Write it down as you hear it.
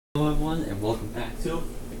everyone, and welcome back to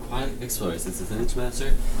Aquatic Explorers. This is the Ninja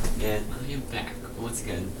Master, and I am back once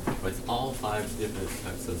again with all 5 different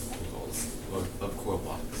types of corals, or of coral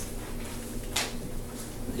blocks.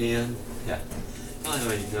 And yeah, I don't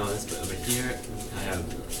know if you know this, but over here I have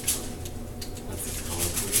what's it called?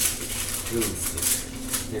 Moon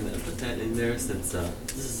stick. And I put that in there since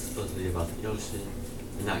this is supposed to be about the ocean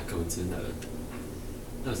and not go into another.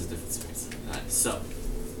 That was a different series. Alright, so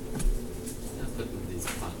put these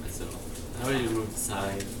on myself. I already removed the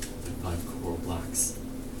side with 5 coral blocks.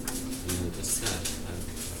 And just gotta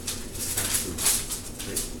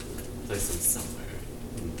place them somewhere.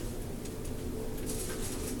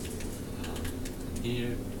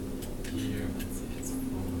 Here, let's see, it's 4.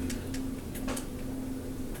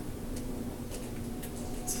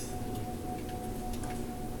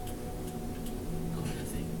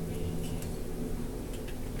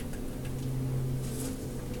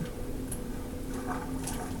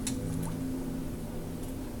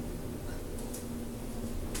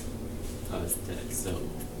 Oh, it's dead, so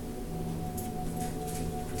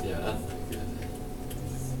yeah, that's not good.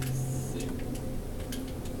 Let's see.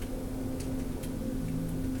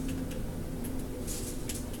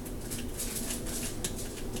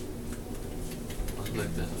 I'll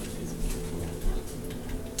look that up.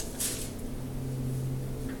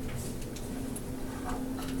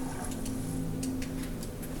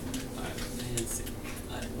 Alright, and see.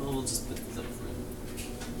 Alright, well, we'll just put this up for him.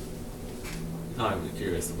 Oh, I'm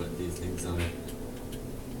curious what these things are.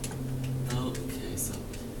 Okay, so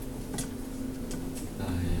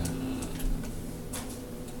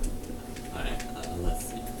let's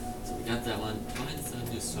see. So we got that one. Find some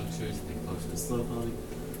new structures, make potion slow falling,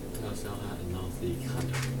 shell hat, and all the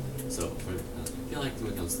conduit. So for I feel like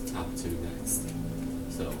doing those top 2 next.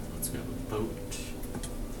 So let's grab a boat.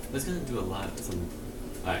 I was gonna do a lot of some.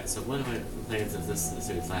 Alright, so one of my plans of this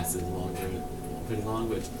series lasted pretty long,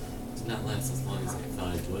 which did not last as long as I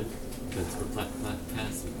thought it would, because we're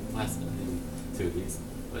past 2 of these.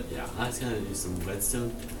 But yeah, I was gonna use some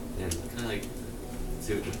redstone and kind of like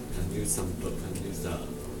use some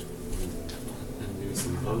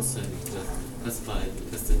boats and just specify the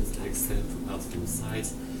pistons and extend out from the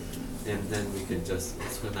sides, and then we could just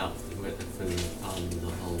swim out from the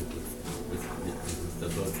hull with the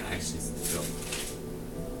boats actually go.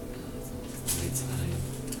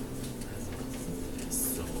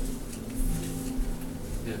 So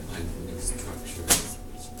I'm gonna find new structures,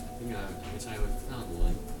 which I would found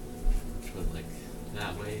one, but like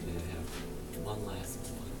that way then I have one last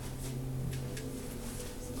one.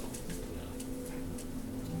 So yeah.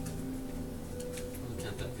 I'll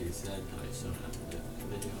count that being said, how I showed up in the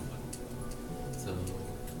video, but so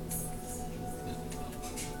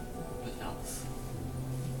what else?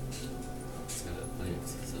 Just gotta fight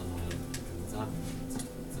some zombies.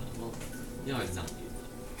 Well, you always zombies.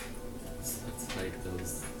 Let's fight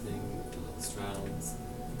those things, those rounds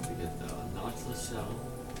to get the Nautilus shell.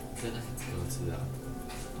 Then I have to go to the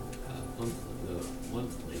one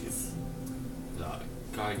place, the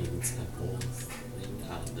Guardian Temple thing. I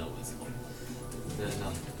don't know what it's called.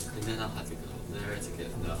 And then I'll have to go there to get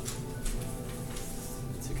the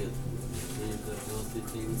ability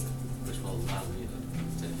things, which will allow me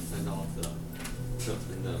to send off the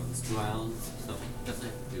rounds. So definitely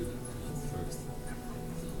have to do that first.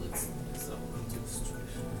 So let's do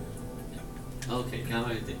structure. Yeah. Okay, got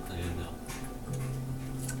my plan now.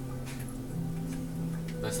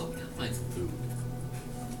 But I still can't find some food. I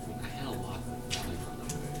mean, I had a lot of food, I don't know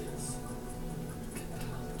where it is. Get that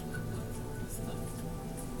out. Stuff.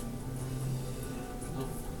 Oh,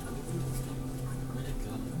 where'd it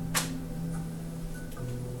go?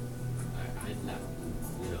 I left.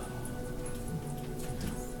 Yeah.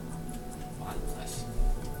 Bottom flesh.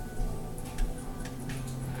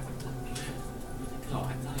 No, I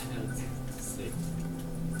thought I had it safe.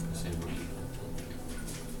 Shame on me.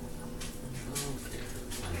 Okay.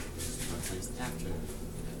 After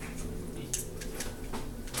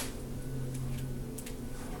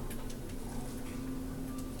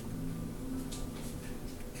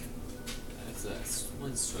that's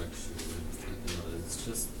one structure it's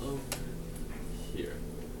just over here,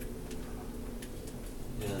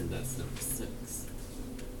 and that's number 6.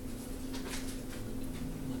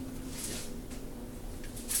 Yeah.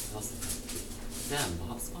 Also, is that a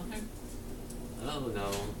mob spawner? Oh no.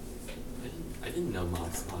 I didn't know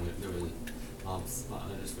mob spawner. There were mob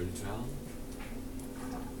spawners for the drown.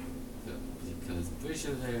 Because I'm pretty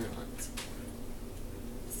sure there aren't.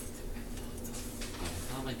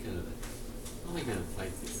 How am I gonna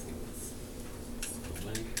fight these things?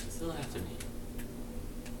 Still after me.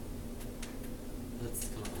 Let's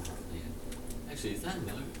come up with a plan. Actually, is that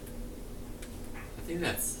another? I think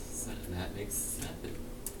that makes 7.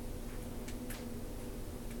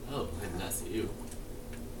 Oh, I did not see you.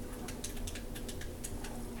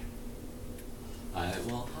 Alright,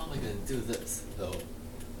 well, how am I gonna do this? So,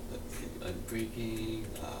 let's see, I'm breaking,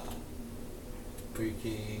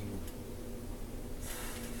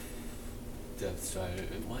 Death Strider,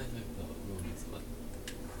 and why is I moving so much?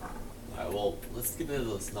 Alright, well, let's get rid of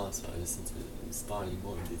those non-spiders since we're spawning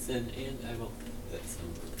more of these in, and I will get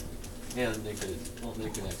some, and they could actually spawn.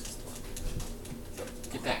 So,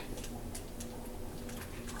 get back.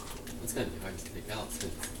 It's gonna be hard to take out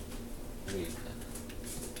since,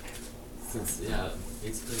 yeah,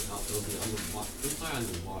 basically it'll be underwater, pretty far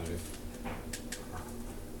underwater.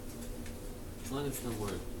 As long as no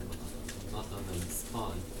more, not on them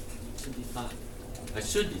spawn, should be fine. I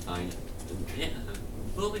should be fine. Yeah,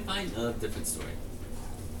 we'll be fine. Different story.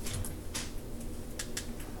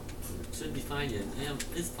 Should be fine and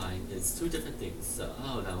is fine. It's 2 different things. So,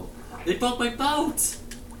 oh no, they broke my boat.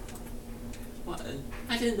 What?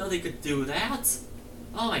 I didn't know they could do that.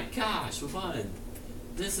 Oh my gosh, what?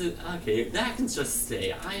 This is okay. That can just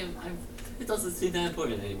stay. It doesn't seem that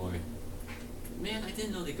important anymore. Man, I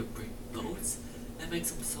didn't know they could break boats. That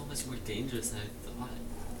makes them so much more dangerous than I thought.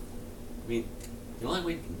 I mean, the only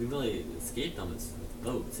way we really escape them is with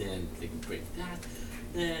boats, and if they can break that,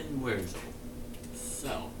 then we're in trouble.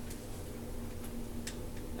 So,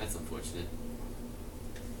 that's unfortunate.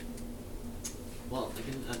 Well, I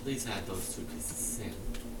can at least add those 2 pieces of sand.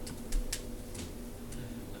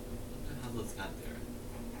 I wonder how those got there.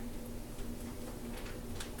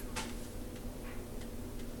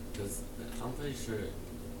 Because I'm pretty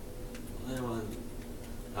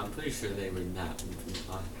sure they were not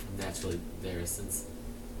naturally there, since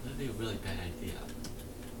that would be a really bad idea.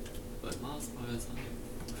 But mouse bars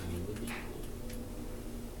would be cool.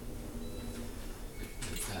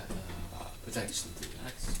 What's that? Protection 3.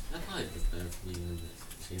 Actually, that probably is better for me than the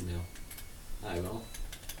chainmail. Alright, well,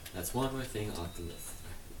 that's one more thing off the list.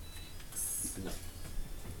 No.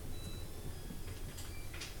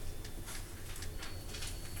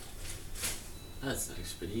 That's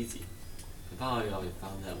actually pretty easy. I probably already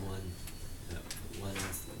found that one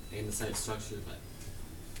andesite structure, but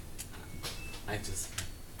I'm not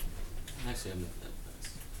that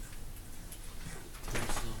fast.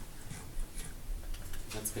 So,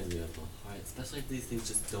 that's gonna be a little hard, especially if these things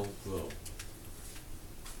just don't grow.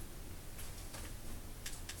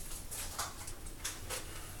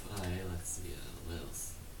 Alright, let's see, what else?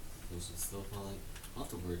 Those are still falling. I'll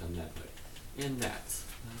have to work on that part. And that.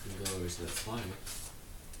 I can go over to that spawner.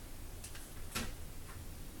 I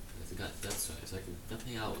got Death Strike, so I can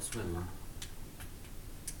definitely outswim them.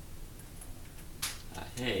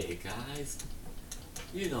 Hey guys,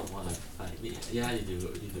 you don't want to fight me. Yeah, you do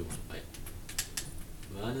want to fight.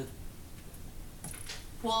 Run it.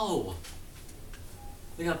 Whoa!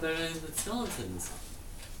 They got better than the skeletons.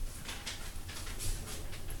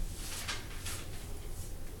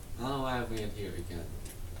 I don't know why I ran here again.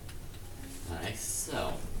 Alright,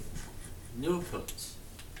 so, new approach.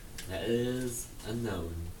 That is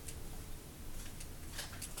unknown.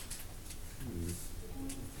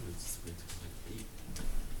 Just wait till my feet.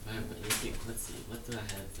 I have anything. Let's see. What do I have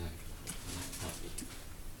that can help me?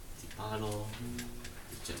 The bottle.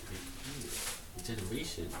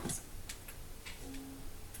 Regenerations.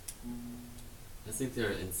 I think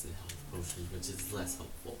they're instant health potions, which is less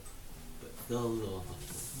helpful, but still a little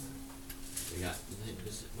helpful. We got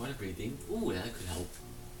water breathing. Ooh, that could help.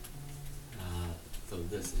 Throw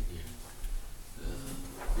this in here.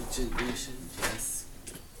 Regeneration, yes.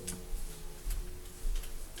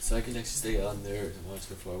 So I can actually stay on there and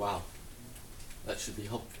watch it for a while. That should be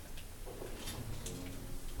helpful.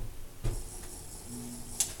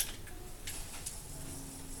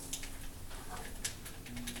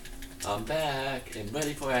 I'm back and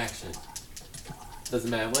ready for action. Doesn't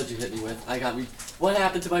matter what you hit me with. I got What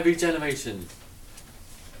happened to my regeneration?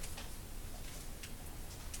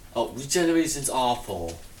 Oh, regeneration's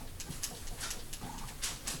awful.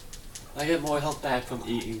 I get more health back from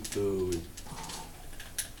eating food.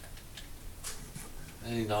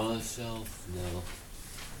 Any knowledge shelf? No.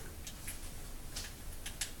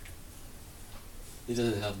 He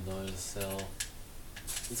doesn't have knowledge cell.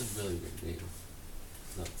 It's a really weird name.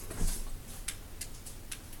 Not this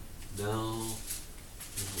one. No.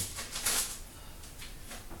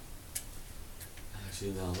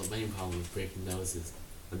 Actually, no. The main problem with breaking those is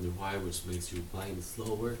underwater, which makes you blind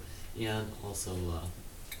slower, and also, what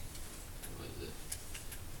is it?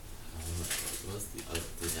 What's the other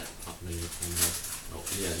thing that popped me up? Oh,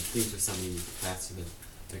 yeah, things are something faster than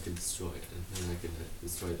I can destroy it, and then I can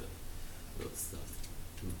destroy the little stuff.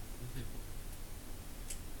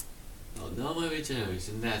 no more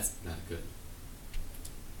regeneration, that's not good.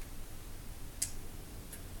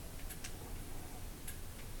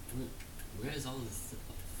 Where's all this stuff?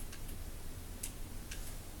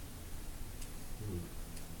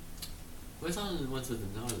 Where's all the ones with the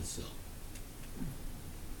knowledge shell?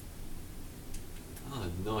 I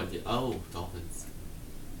have no idea. Oh, dolphins.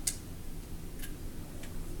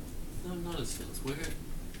 No knowledge shells.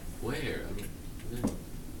 Where? I mean,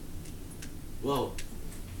 whoa. What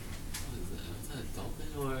is that? Is that a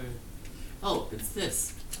dolphin or? Oh, it's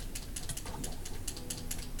this.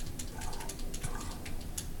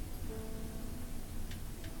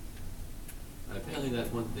 Apparently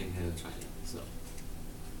that's one thing I haven't tried it, so.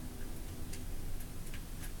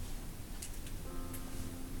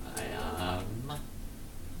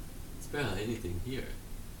 It's barely anything here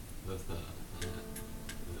with the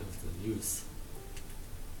use.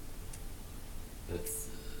 It's,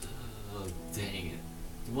 oh dang it.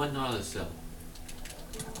 One knowledge shell.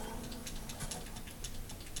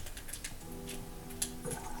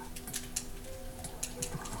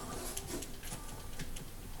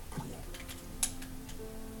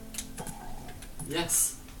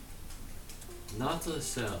 Yes! Not to the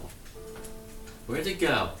shell. Where'd it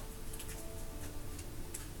go?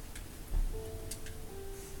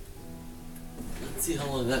 Let's see how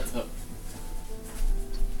long that took.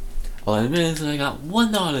 11 minutes and I got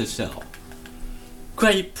one knowledge shell.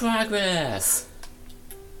 Great progress!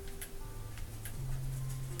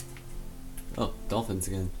 Oh, dolphins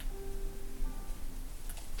again.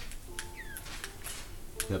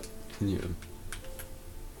 Yep, knew him.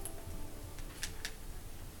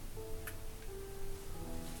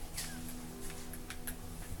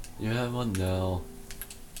 You have one now.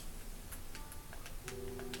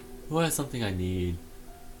 What is something I need?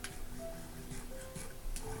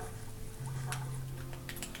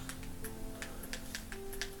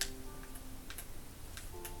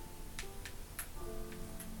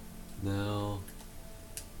 No.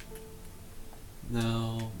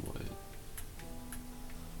 No. Wait.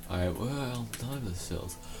 Alright, where are all the diamond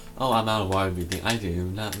shells? Oh, I'm out of water breathing. I did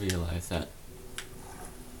not realize that.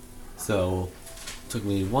 So, took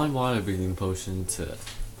me one water breathing potion to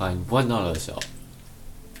find one knowledge shell.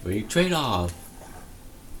 We trade off.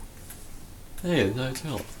 Hey, another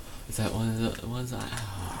turtle. Is that one of the ones I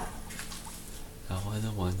have? That one of the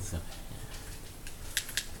ones I have.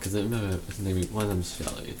 Because I remember maybe one of them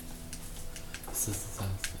Shelly. This is the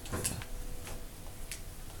last one.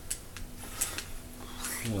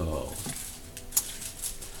 So,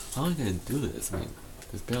 how am I gonna do this? I mean,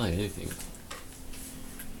 there's barely anything.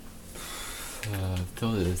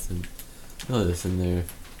 Throw this in there.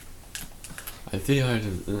 I think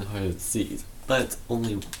hard to see, but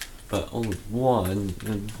only one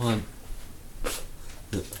and one.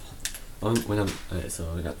 When I'm alright,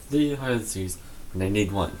 so I got 3 hard seeds and I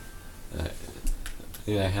need one. And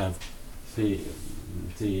I have the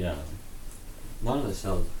monolith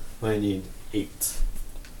shells when I need 8.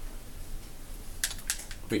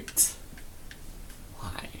 Wait.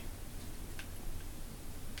 Why?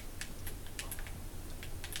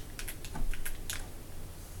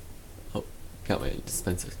 Oh, got my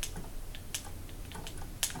dispenser.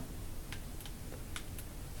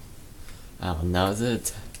 Oh, now is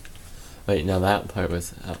it? Wait, no, that part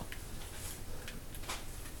was. Oh.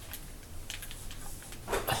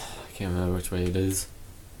 I can't remember which way it is.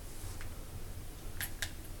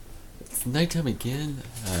 It's nighttime again?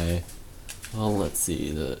 Well, let's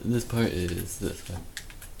see. This part is this way.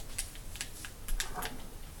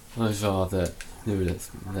 I'm gonna show off that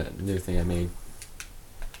new thing I made.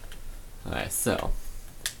 Alright, so.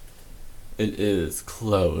 It is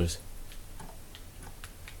closed.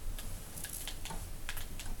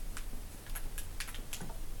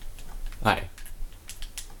 Hi.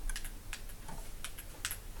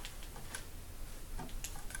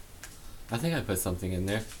 I think I put something in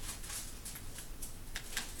there.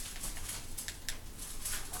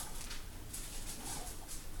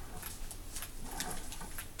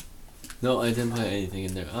 No, I didn't put anything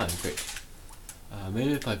in there. Ah, great.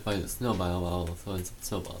 Maybe if I find a snowball, I'll throw in some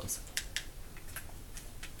snowballs.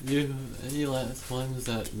 Any last ones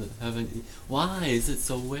that haven't? Why is it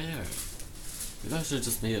so rare? Maybe I should have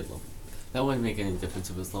just made it level. That wouldn't make any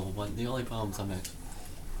difference if it was level 1. The only problem is I'm actually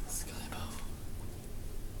Skybow.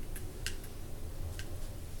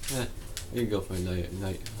 Yeah, you can go for a night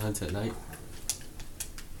hunt at night.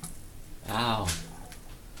 Ow.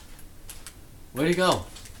 Where'd he go?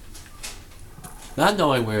 Not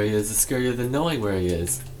knowing where he is is scarier than knowing where he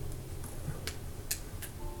is.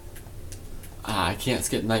 Ah, I can't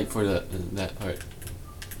skip night for that part.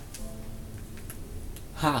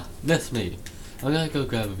 Ha! Missed me! I'm gonna go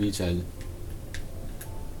grab a regen.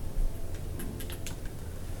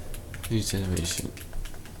 Regeneration.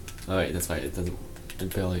 Alright, that's right,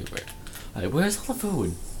 it barely work. Alright, where's all the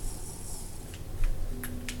food?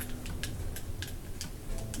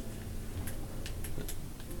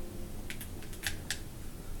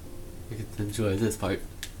 I get to enjoy this part,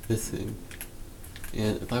 this thing.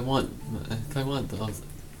 And if I want those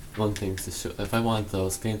one things to show, if I want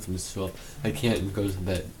those phantoms to show up, I can't go to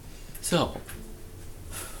bed. So,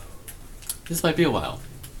 this might be a while.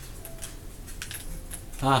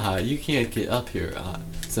 Haha, you can't get up here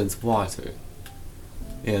since water.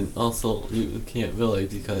 And also, you can't really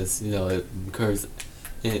because, you know, it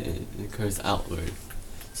occurs outward.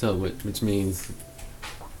 So, which means,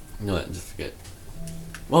 you know what, just forget.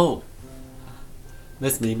 Whoa!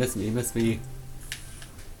 Miss me.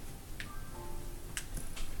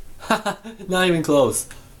 Haha, not even close.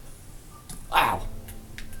 Wow!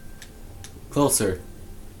 Closer.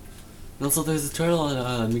 And also, there's a turtle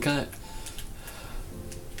and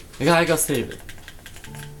I gotta go save it.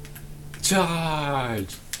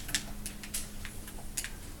 Charge!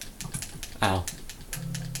 Ow.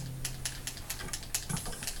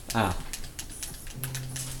 Ow.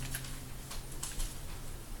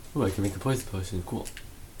 Ooh, I can make a poison potion. Cool.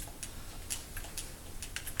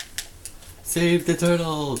 Save the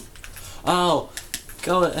turtles! Oh!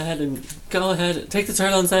 Go ahead. Take the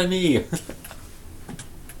turtle instead of me!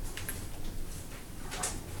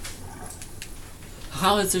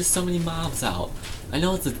 How is there so many mobs out? I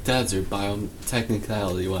know it's a desert biome,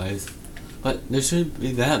 technicality wise, but there shouldn't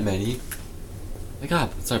be that many. I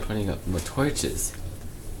gotta start putting up more torches.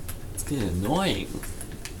 It's getting annoying.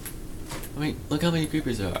 I mean, look how many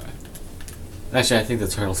creepers there are. Actually, I think the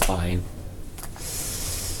turtle's fine.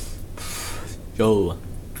 Yo.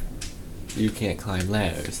 You can't climb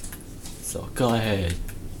ladders. So go ahead.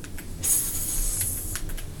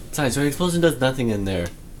 Besides, your explosion does nothing in there.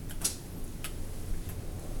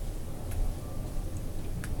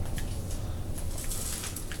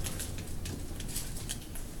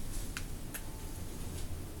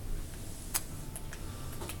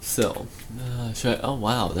 So, oh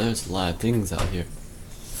wow, there's a lot of things out here.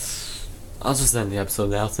 I'll just end the episode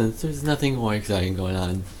now since there's nothing more exciting going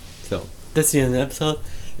on. So, this is the end of the episode,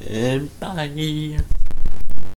 and bye!